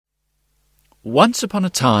Once upon a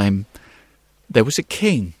time, there was a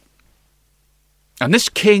king. And this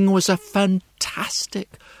king was a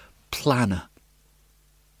fantastic planner.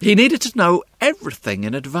 He needed to know everything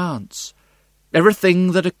in advance.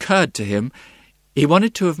 Everything that occurred to him, he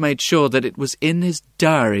wanted to have made sure that it was in his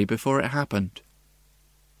diary before it happened.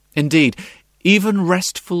 Indeed, even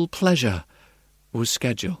restful pleasure was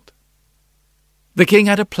scheduled. The king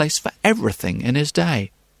had a place for everything in his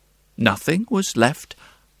day. Nothing was left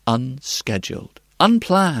unscheduled,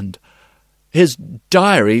 unplanned. His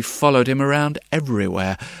diary followed him around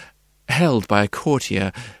everywhere, held by a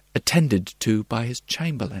courtier, attended to by his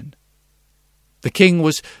chamberlain. The king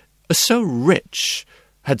was so rich,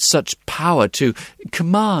 had such power to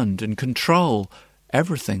command and control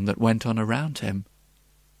everything that went on around him,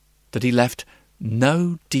 that he left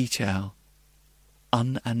no detail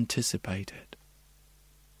unanticipated.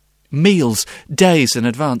 Meals, days in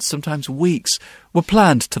advance, sometimes weeks, were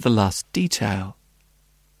planned to the last detail.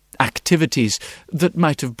 Activities that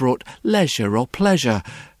might have brought leisure or pleasure,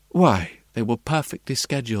 why, they were perfectly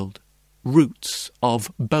scheduled. Routes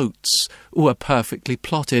of boats were perfectly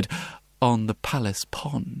plotted on the palace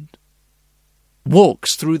pond.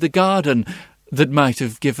 Walks through the garden that might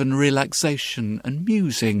have given relaxation and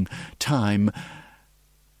musing time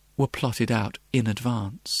were plotted out in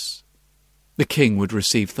advance. The king would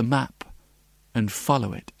receive the map and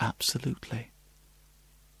follow it absolutely.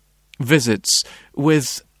 Visits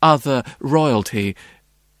with other royalty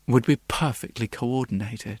would be perfectly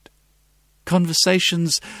coordinated.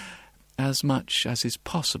 Conversations, as much as is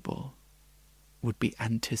possible, would be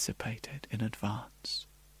anticipated in advance.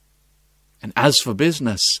 And as for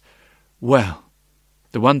business, well,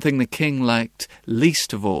 the one thing the king liked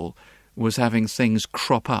least of all was having things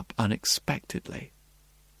crop up unexpectedly.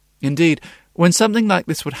 Indeed, when something like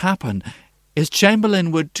this would happen, his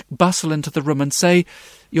chamberlain would bustle into the room and say,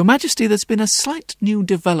 "Your Majesty, there's been a slight new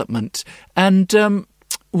development, and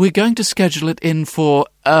we're going to schedule it in for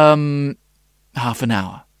half an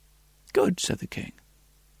hour." "Good," said the king.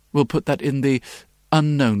 "We'll put that in the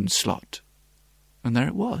unknown slot." And there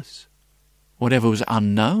it was. Whatever was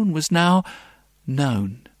unknown was now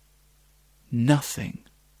known. Nothing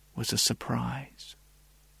was a surprise.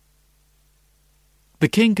 The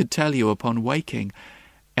king could tell you upon waking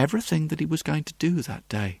everything that he was going to do that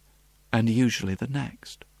day, and usually the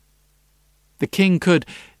next. The king could,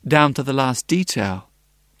 down to the last detail,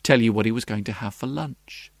 tell you what he was going to have for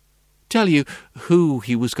lunch, tell you who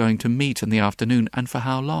he was going to meet in the afternoon and for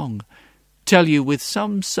how long, tell you with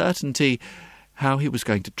some certainty how he was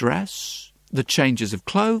going to dress, the changes of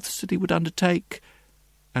clothes that he would undertake,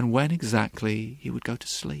 and when exactly he would go to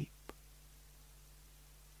sleep.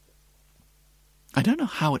 I don't know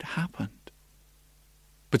how it happened,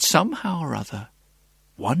 but somehow or other,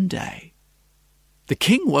 one day, the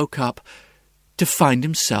king woke up to find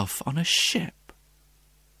himself on a ship.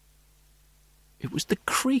 It was the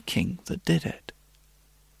creaking that did it,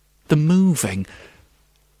 the moving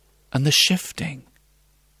and the shifting,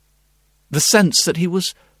 the sense that he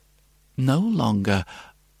was no longer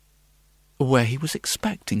where he was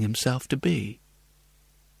expecting himself to be.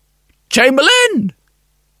 "Chamberlain!"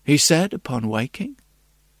 he said upon waking.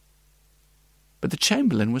 But the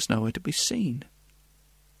chamberlain was nowhere to be seen.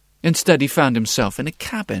 Instead, he found himself in a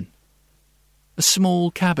cabin, a small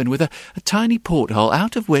cabin with a tiny porthole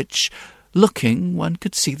out of which, looking, one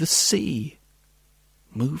could see the sea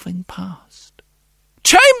moving past.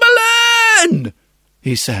 "Chamberlain!"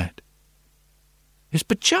 he said. His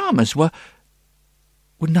pyjamas were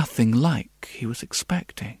nothing like he was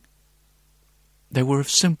expecting. They were of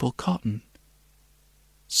simple cotton,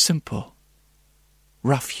 simple,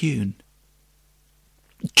 rough-hewn.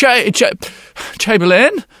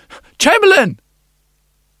 Chamberlain! Chamberlain!"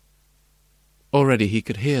 Already he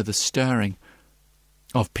could hear the stirring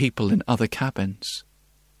of people in other cabins.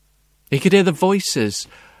 He could hear the voices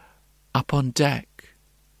up on deck,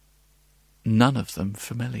 none of them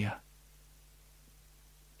familiar.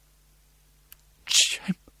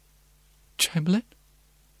 Chamberlain?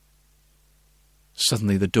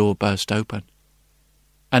 Suddenly the door burst open,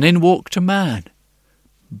 and in walked a man,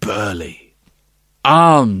 burly,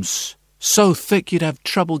 arms so thick you'd have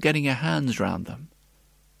trouble getting your hands round them,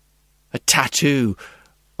 a tattoo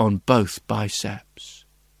on both biceps.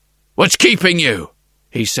 "What's keeping you?"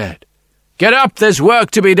 he said. "Get up, there's work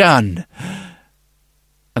to be done."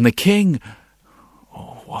 And the king,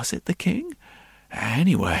 or was it the king?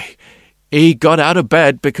 Anyway, he got out of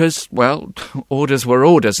bed because, well, orders were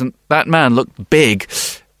orders, and that man looked big,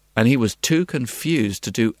 and he was too confused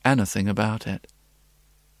to do anything about it.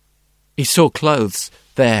 He saw clothes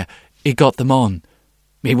there, he got them on,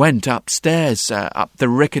 He went upstairs, up the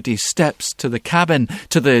rickety steps to the cabin,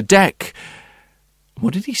 to the deck.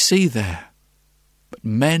 What did he see there but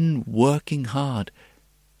men working hard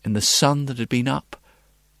in the sun that had been up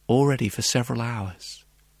already for several hours?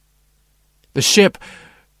 The ship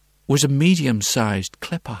was a medium-sized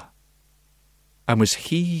clipper and was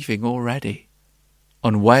heaving already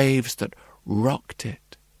on waves that rocked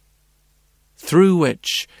it, through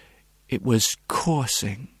which it was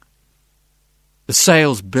coursing. The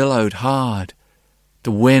sails billowed hard,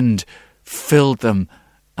 the wind filled them,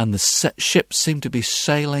 and the ship seemed to be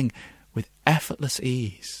sailing with effortless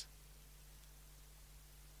ease.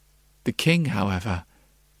 The king, however,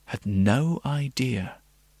 had no idea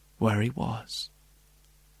where he was,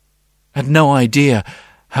 had no idea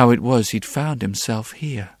how it was he'd found himself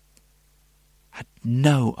here, had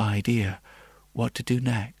no idea what to do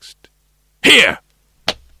next. "Here!"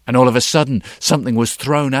 And all of a sudden something was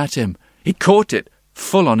thrown at him. He caught it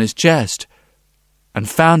full on his chest and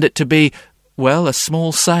found it to be, well, a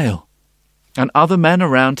small sail. And other men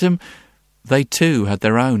around him, they too had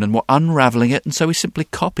their own and were unravelling it, and so he simply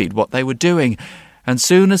copied what they were doing. And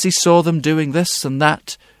soon as he saw them doing this and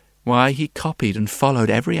that, why, he copied and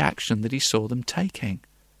followed every action that he saw them taking.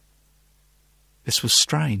 This was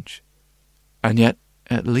strange, and yet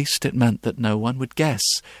at least it meant that no one would guess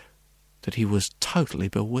that he was totally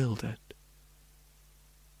bewildered.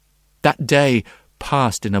 That day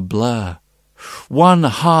passed in a blur. One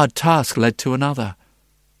hard task led to another,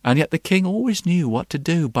 and yet the king always knew what to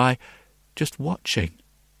do by just watching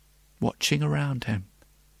around him.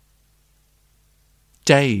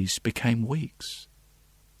 Days became weeks.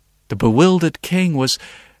 The bewildered king was,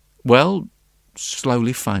 well,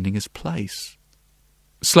 slowly finding his place,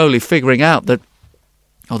 slowly figuring out that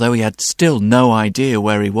although he had still no idea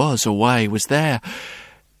where he was or why he was there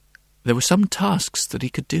were some tasks that he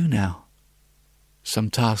could do now, some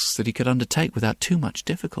tasks that he could undertake without too much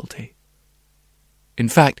difficulty. In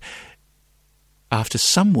fact, after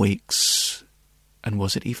some weeks, and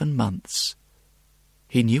was it even months,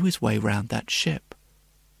 he knew his way round that ship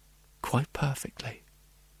quite perfectly.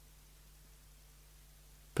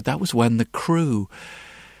 But that was when the crew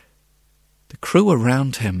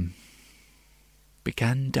around him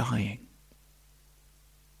began dying.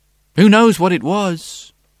 Who knows what it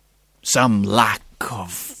was? Some lack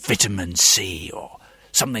of vitamin C or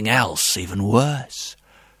something else even worse.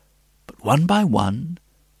 But one by one,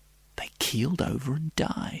 they keeled over and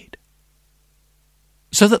died.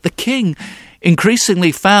 So that the king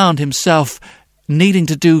increasingly found himself needing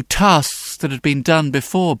to do tasks that had been done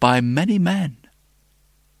before by many men.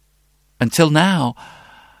 Until now,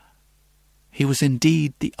 he was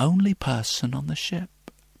indeed the only person on the ship.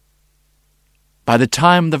 By the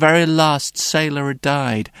time the very last sailor had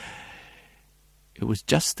died, it was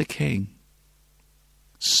just the king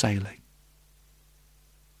sailing.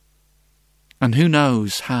 And who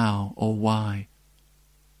knows how or why.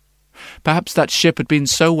 Perhaps that ship had been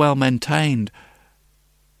so well maintained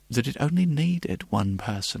that it only needed one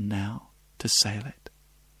person now to sail it.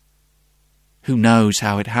 Who knows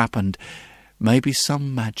how it happened? Maybe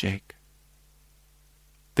some magic.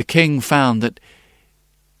 The king found that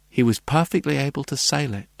he was perfectly able to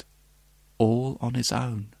sail it all on his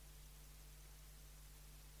own.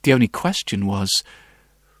 The only question was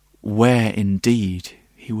where indeed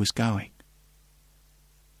he was going.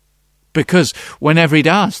 Because whenever he'd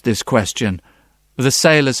asked this question, the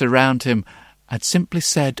sailors around him had simply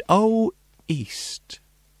said, "Oh, east.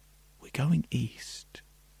 We're going east.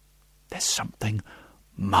 There's something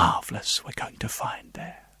marvellous we're going to find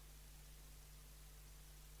there."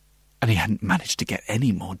 And he hadn't managed to get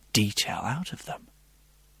any more detail out of them.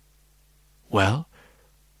 Well,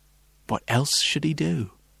 what else should he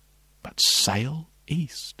do but sail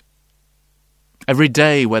east? Every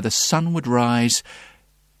day where the sun would rise,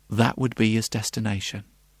 that would be his destination.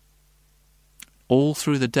 All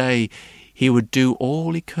through the day, he would do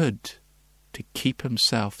all he could to keep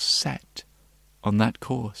himself set on that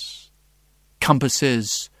course.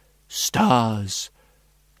 Compasses, stars,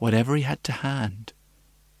 whatever he had to hand,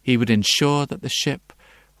 he would ensure that the ship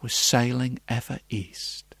was sailing ever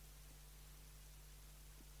east.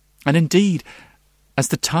 And indeed, as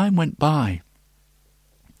the time went by,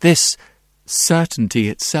 this certainty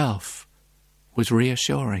itself was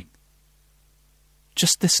reassuring.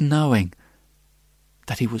 Just this knowing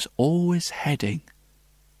that he was always heading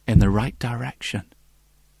in the right direction,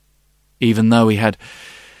 even though he had,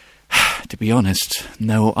 to be honest,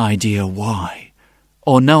 no idea why,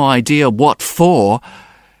 or no idea what for.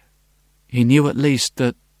 He knew at least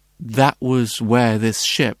that that was where this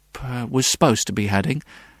ship was supposed to be heading,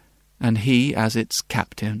 and he, as its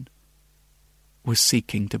captain, was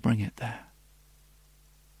seeking to bring it there.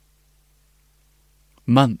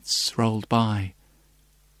 Months rolled by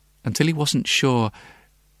until he wasn't sure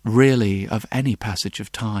really of any passage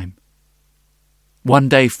of time. One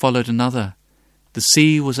day followed another. The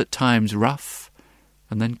sea was at times rough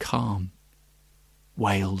and then calm.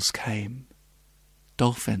 Whales came.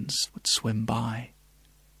 Dolphins would swim by.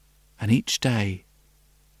 And each day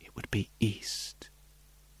it would be east,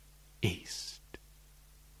 east.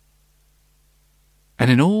 And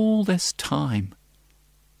in all this time,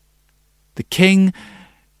 the king,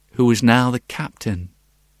 who was now the captain,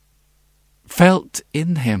 felt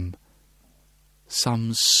in him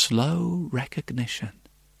some slow recognition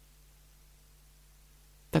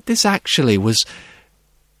that this actually was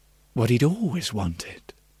what he'd always wanted.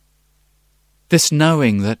 This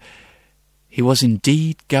knowing that he was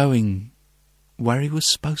indeed going where he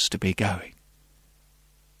was supposed to be going.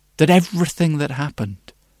 That everything that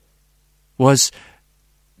happened was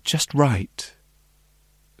just right.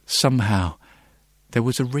 Somehow there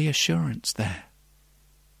was a reassurance there.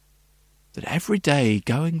 That every day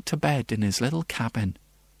going to bed in his little cabin,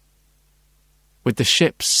 with the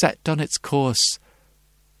ship set on its course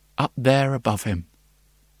up there above him,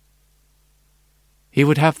 he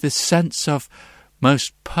would have this sense of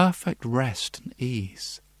most perfect rest and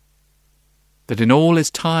ease that in all his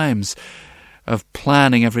times of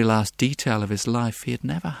planning every last detail of his life he had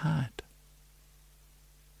never had.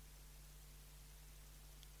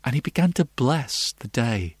 And he began to bless the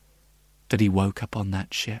day that he woke up on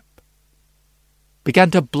that ship.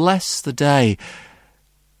 Began to bless the day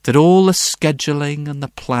that all the scheduling and the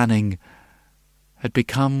planning had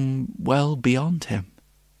become well beyond him.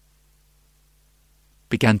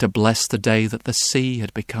 Began to bless the day that the sea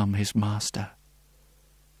had become his master.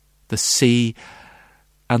 The sea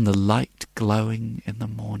and the light glowing in the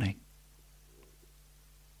morning.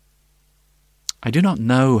 I do not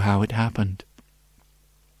know how it happened,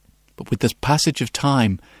 but with this passage of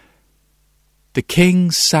time, the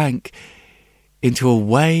king sank into a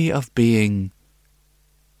way of being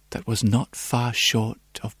that was not far short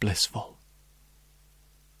of blissful.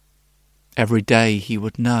 Every day he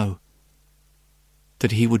would know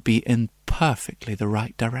that he would be in perfectly the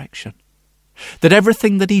right direction, that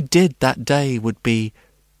everything that he did that day would be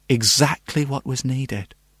exactly what was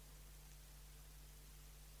needed.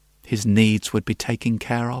 His needs would be taken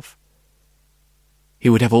care of. He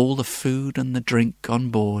would have all the food and the drink on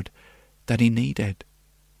board that he needed.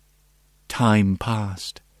 Time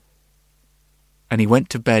passed, and he went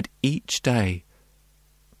to bed each day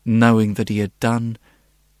knowing that he had done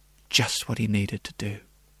just what he needed to do.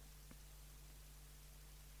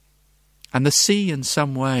 And the sea in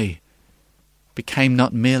some way became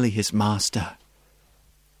not merely his master,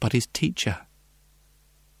 but his teacher.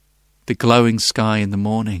 The glowing sky in the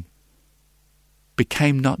morning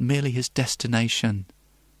became not merely his destination,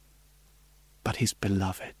 but his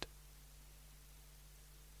beloved.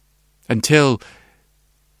 Until,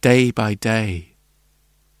 day by day,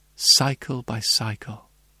 cycle by cycle,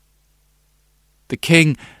 the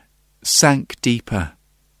king sank deeper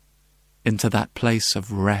into that place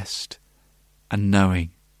of rest and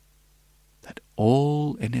knowing that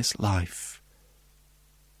all in his life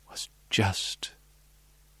was just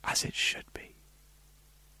as it should be.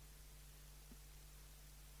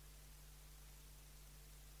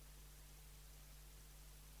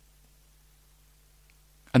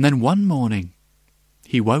 And then one morning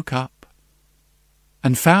he woke up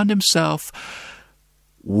and found himself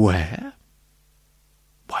where?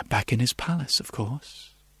 Why, back in his palace, of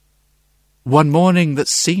course. One morning that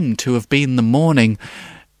seemed to have been the morning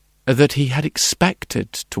that he had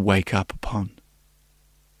expected to wake up upon.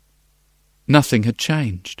 Nothing had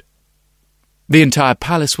changed. The entire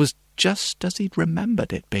palace was just as he'd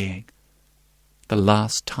remembered it being the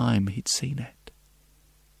last time he'd seen it.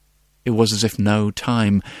 It was as if no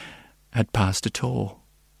time had passed at all.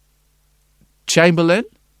 "Chamberlain?"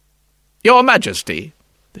 "Your Majesty."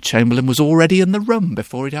 The Chamberlain was already in the room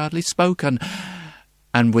before he'd hardly spoken,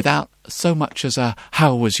 and without so much as a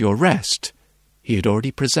 "how was your rest?" he had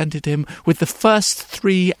already presented him with the first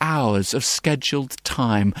 3 hours of scheduled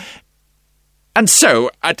time. "And so,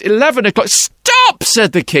 at 11 o'clock... "Stop!"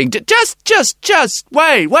 said the king. Just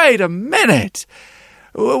wait a minute.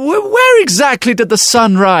 Where exactly did the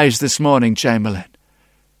sun rise this morning, Chamberlain?"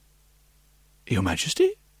 "Your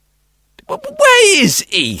Majesty?" "Where is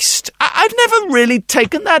east? I've never really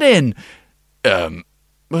taken that in."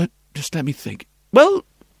 But just let me think. "Well,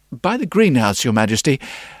 by the greenhouse, Your Majesty.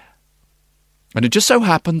 And it just so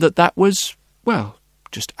happened that was, well,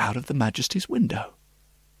 just out of the Majesty's window.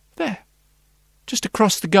 There, just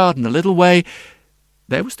across the garden a little way,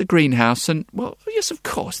 there was the greenhouse, and, well, yes, of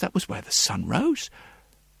course, that was where the sun rose.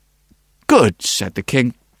 "Good," said the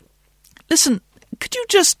king. "Listen, could you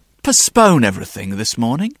just postpone everything this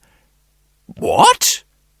morning?" "What?"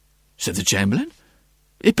 said the chamberlain.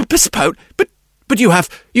 "Postpone? But you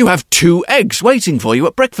have 2 eggs waiting for you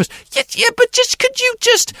at breakfast." Yeah, but could you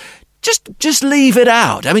just leave it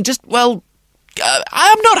out? I mean,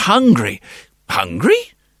 I'm not hungry."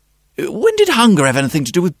 "Hungry? When did hunger have anything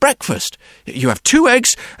to do with breakfast? You have 2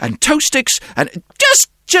 eggs and toast sticks, and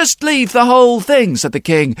just leave the whole thing," said the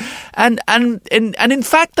king. And in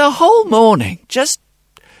fact, the whole morning. Just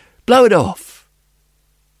blow it off."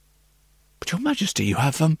 "But, Your Majesty, you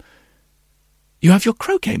have your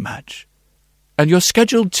croquet match, and you're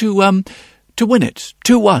scheduled to win it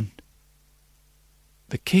 2-1.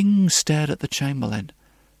 The king stared at the chamberlain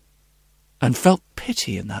and felt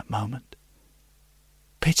pity in that moment.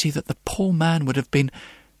 Pity that the poor man would have been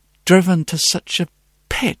driven to such a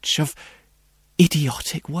pitch of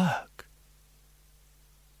idiotic work.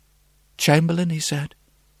 "Chamberlain," he said,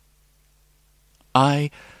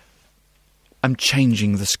 "I am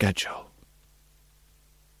changing the schedule.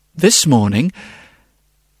 This morning,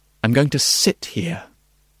 I'm going to sit here,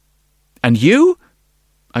 and you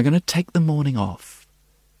are going to take the morning off."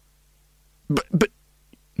 But,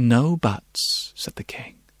 "No buts," said the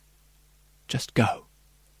king. "Just go.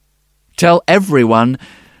 Tell everyone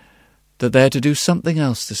that they're to do something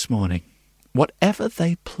else this morning, whatever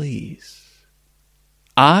they please.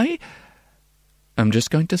 I am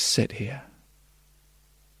just going to sit here."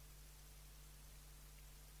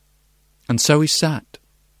 And so he sat.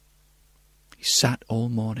 He sat all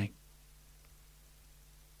morning,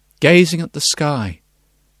 gazing at the sky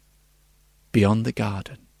beyond the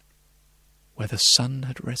garden where the sun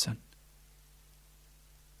had risen.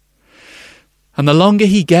 And the longer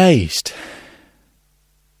he gazed,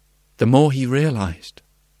 the more he realized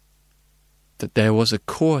that there was a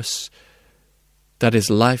course that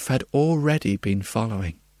his life had already been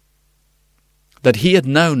following, that he had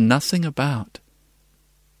known nothing about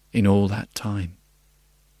in all that time.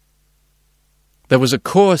 There was a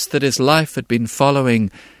course that his life had been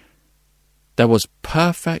following that was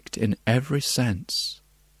perfect in every sense,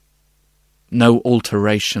 no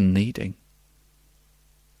alteration needing,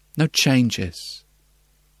 no changes,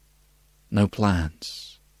 no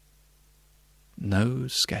plans, no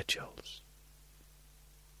schedules.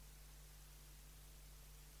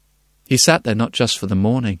 He sat there not just for the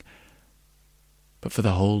morning, but for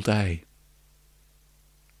the whole day.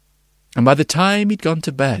 And by the time he'd gone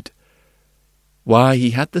to bed, why, he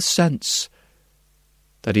had the sense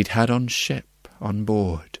that he'd had on ship, on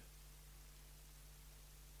board.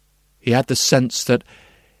 He had the sense that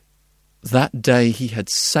that day he had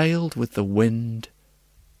sailed with the wind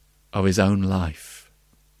of his own life,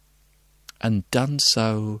 and done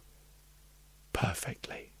so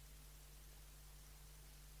perfectly.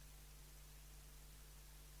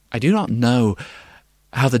 I do not know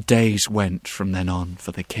how the days went from then on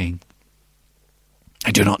for the king. I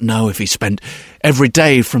do not know if he spent every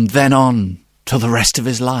day from then on till the rest of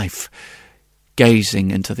his life gazing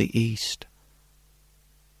into the east.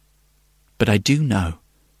 But I do know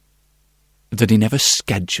that he never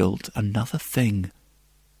scheduled another thing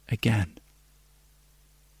again.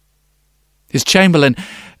 His chamberlain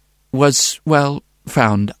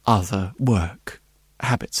found other work.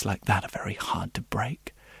 Habits like that are very hard to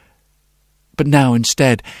break. But now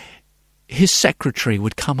instead, his secretary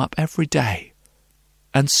would come up every day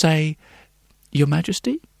and say, "Your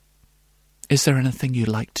Majesty, is there anything you'd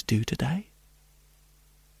like to do today?"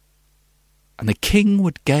 And the king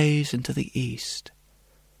would gaze into the east,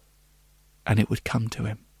 and it would come to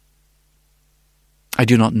him. I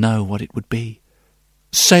do not know what it would be: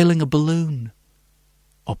 sailing a balloon,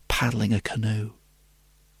 or paddling a canoe,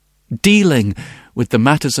 dealing with the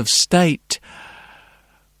matters of state,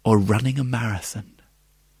 or running a marathon.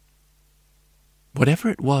 Whatever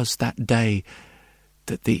it was that day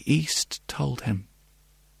that the east told him,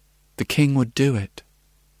 the king would do it,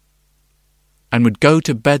 and would go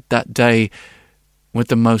to bed that day with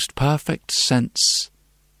the most perfect sense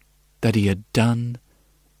that he had done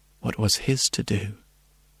what was his to do.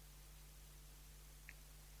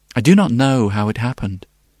 I do not know how it happened,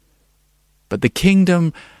 but the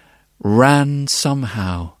kingdom ran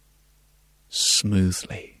somehow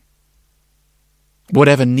smoothly.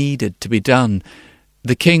 Whatever needed to be done,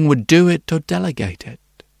 the king would do it or delegate it.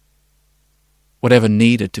 Whatever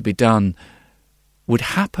needed to be done would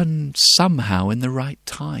happen somehow in the right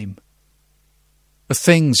time. The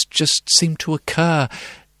things just seemed to occur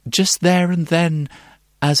just there and then,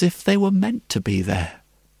 as if they were meant to be there.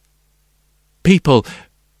 People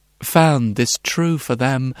found this true for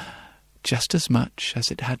them just as much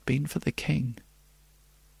as it had been for the king.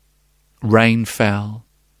 Rain fell,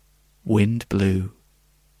 wind blew,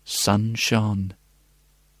 sun shone,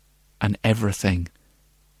 and everything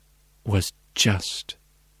was just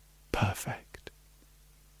perfect.